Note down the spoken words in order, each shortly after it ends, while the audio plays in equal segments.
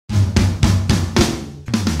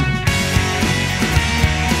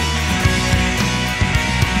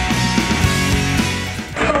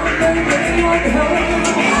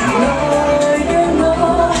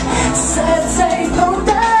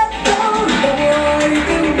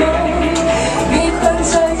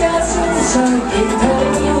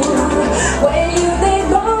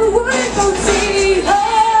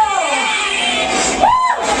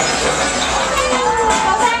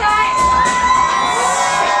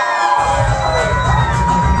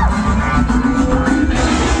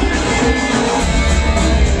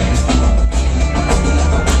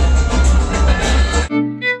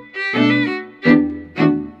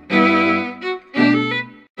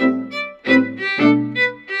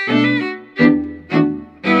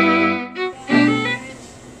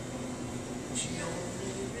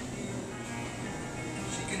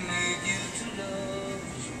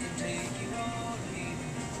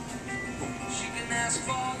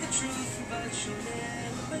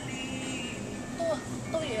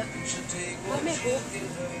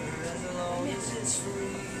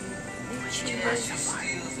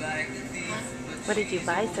What did you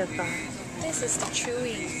buy so far? This is the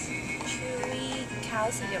chewy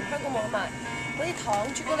calcium。香港冇賣，好似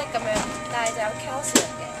糖朱古力咁樣，但係就有 calcium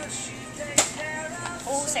嘅，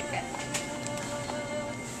好好食嘅。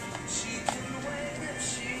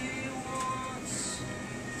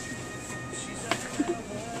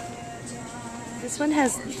This one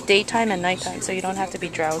has daytime and nighttime, so you don't have to be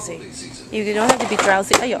drowsy. You don't have to be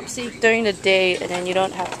drowsy during the day, and then you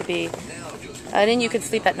don't have to be, and then you can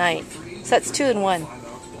sleep at night. So that's 2 in 1.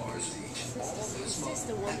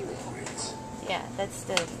 Yeah, that's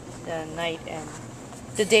the night and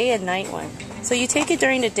the day and night one. So you take it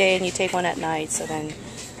during the day and you take one at night. So then,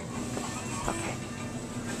 okay.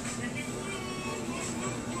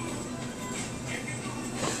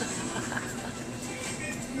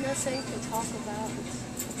 Nothing to talk about.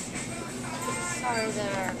 Sorry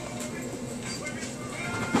there.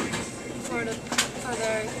 For the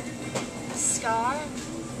scar,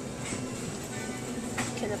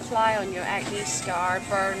 you can apply on your acne scar,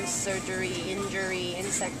 burns, surgery, injury,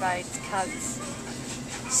 insect bites, cuts,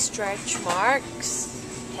 stretch marks.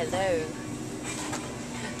 Hello.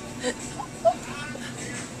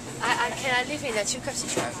 Can I live in a 超級市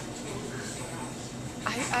場?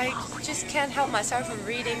 I just can't help myself from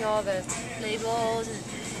reading all the labels. And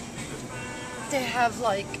they have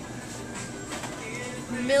like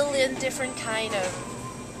a million different kind of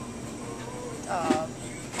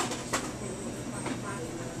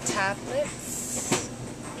tablets,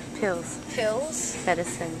 pills,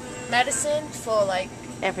 medicine for like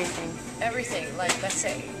everything. Like let's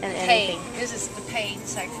say and pain. anything. This is the pain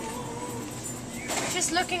section.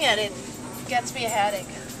 Just looking at it gets me a headache.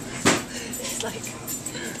 It's like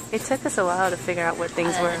it took us a while to figure out what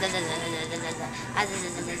things were. I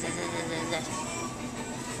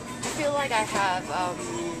feel like I have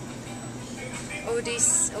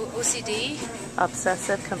OCD,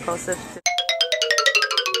 obsessive compulsive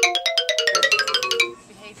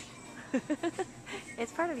behavior.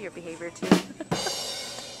 It's part of your behavior too.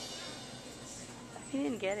 You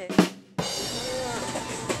didn't get it.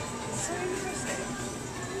 So interesting.